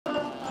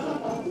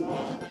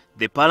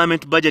The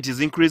Parliament budget is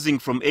increasing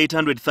from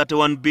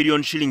 831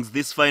 billion shillings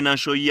this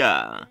financial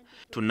year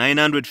to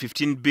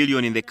 915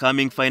 billion in the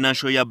coming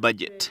financial year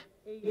budget.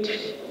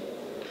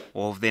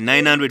 Of the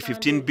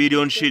 915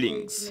 billion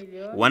shillings,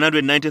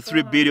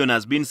 193 billion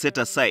has been set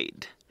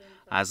aside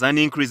as an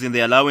increase in the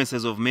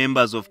allowances of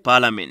members of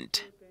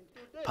Parliament.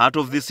 Part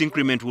of this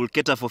increment will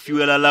cater for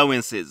fuel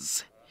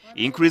allowances,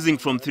 increasing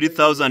from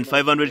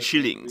 3,500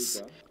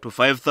 shillings to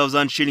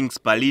 5,000 shillings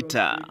per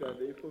litre.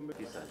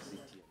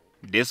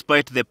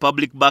 Despite the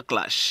public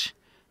backlash,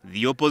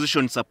 the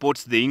opposition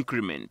supports the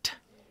increment.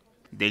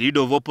 The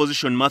leader of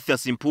opposition,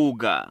 Mathias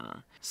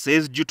Mpuuga,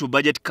 says due to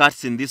budget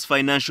cuts in this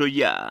financial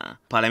year,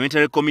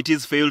 parliamentary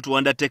committees failed to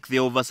undertake their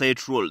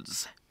oversight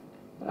roles.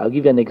 I'll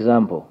give you an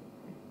example.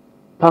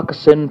 Park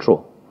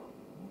Central,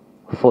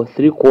 for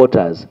 3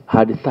 quarters,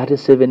 had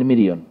 37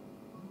 million.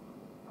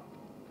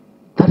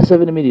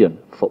 37 million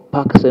for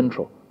Park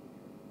Central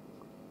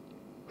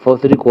for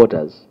 3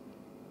 quarters.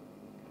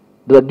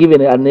 They were given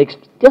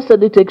just a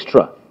little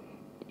extra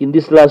in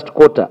this last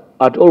quarter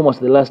at almost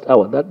the last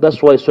hour.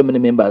 That's why so many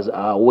members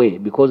are away,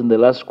 because in the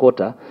last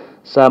quarter,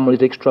 some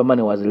little extra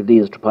money was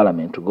released to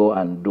Parliament to go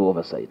and do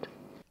oversight.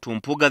 To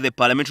Mpuuga, the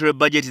parliamentary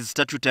budget is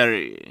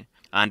statutory,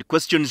 and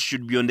questions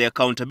should be on the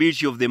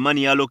accountability of the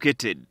money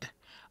allocated,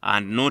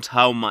 and not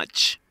how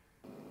much.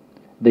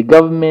 The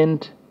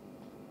government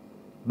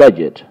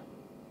budget,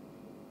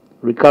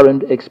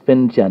 recurrent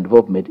expenditure and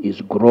development,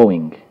 is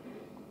growing.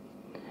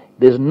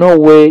 There's no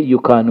way you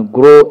can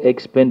grow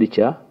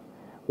expenditure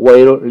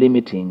while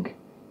limiting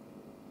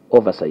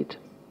oversight.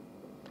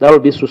 That will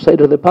be suicide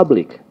to the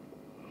public.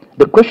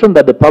 The question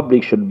that the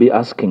public should be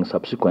asking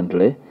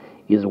subsequently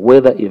is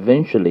whether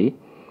eventually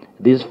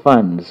these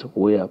funds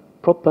were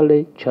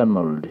properly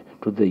channeled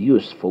to the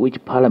use for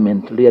which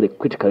Parliament really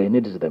critically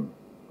needs them.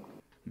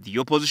 The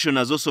opposition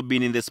has also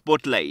been in the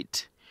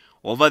spotlight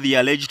over the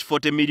alleged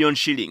 40 million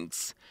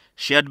shillings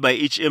shared by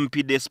each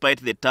MP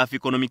despite the tough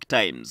economic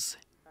times.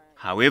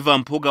 However,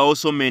 Mpuuga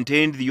also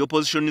maintained the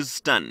opposition's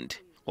stand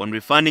on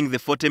refunding the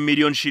 40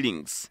 million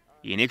shillings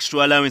in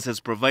extra allowances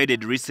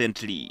provided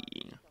recently.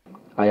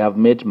 I have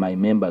met my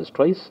members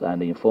twice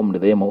and informed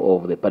them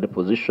of the party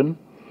position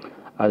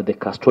as the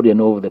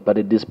custodian of the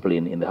party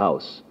discipline in the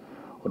House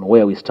on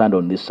where we stand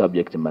on this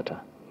subject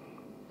matter.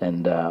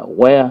 And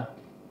where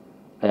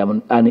I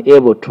am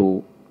unable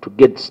to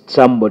get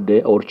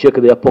somebody or check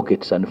their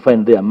pockets and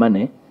find their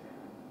money,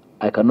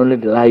 I can only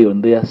rely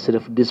on their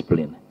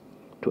self-discipline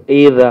to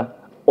either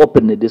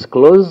openly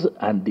disclose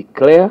and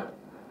declare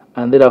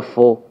and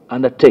therefore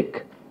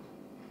undertake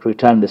to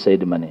return the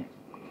said money.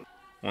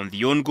 On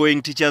the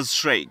ongoing teachers'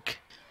 strike,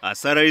 a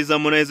salaries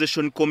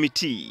harmonization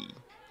committee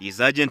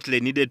is urgently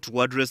needed to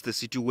address the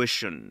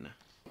situation.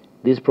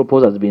 This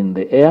proposal has been in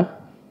the air.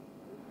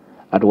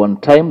 At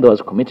one time, there was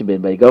a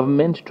commitment by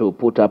government to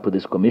put up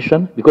this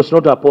commission, because it's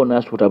not upon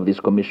us to put up this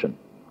commission.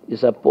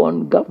 It's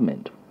upon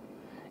government.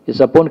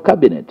 It's upon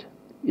cabinet.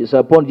 It's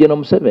upon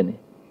General Museveni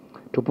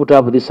to put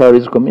up this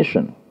salaries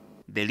commission.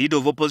 The leader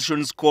of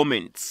opposition's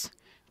comments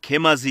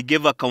came as he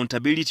gave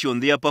accountability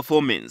on their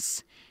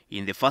performance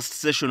in the first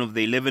session of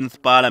the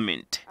 11th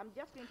Parliament.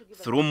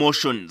 Through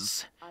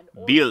motions,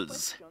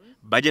 bills,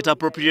 budget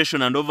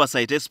appropriation and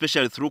oversight,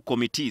 especially through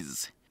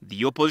committees,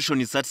 the opposition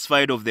is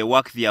satisfied of the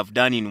work they have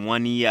done in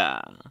 1 year.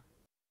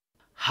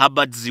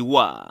 Herbert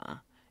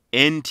Ziwa,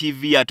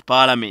 NTV at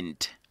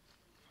Parliament.